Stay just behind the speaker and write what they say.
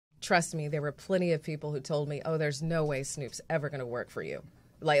trust me, there were plenty of people who told me, oh, there's no way Snoop's ever going to work for you.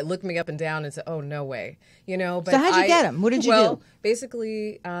 Like, looked me up and down and said, oh, no way. You know, but so how'd you get him? What did you do?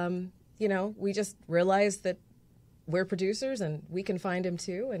 Basically, you know, we just realized that we're producers and we can find him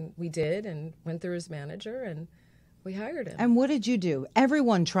too. And we did, and went through his manager, and we hired him. And what did you do?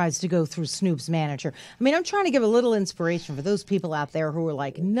 Everyone tries to go through Snoop's manager. I mean, I'm trying to give a little inspiration for those people out there who are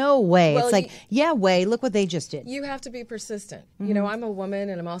like, no way. Well, it's like, yeah, way. Look what they just did. You have to be persistent. You know, I'm a woman,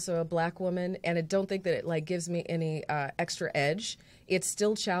 and I'm also a black woman, and I don't think that it like gives me any extra edge. It's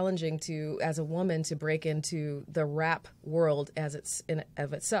still challenging to, as a woman, to break into the rap world as it's in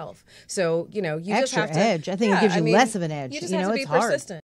of itself. So, you know, you extra just have to edge. I think it gives you less of an edge. You just have to be persistent.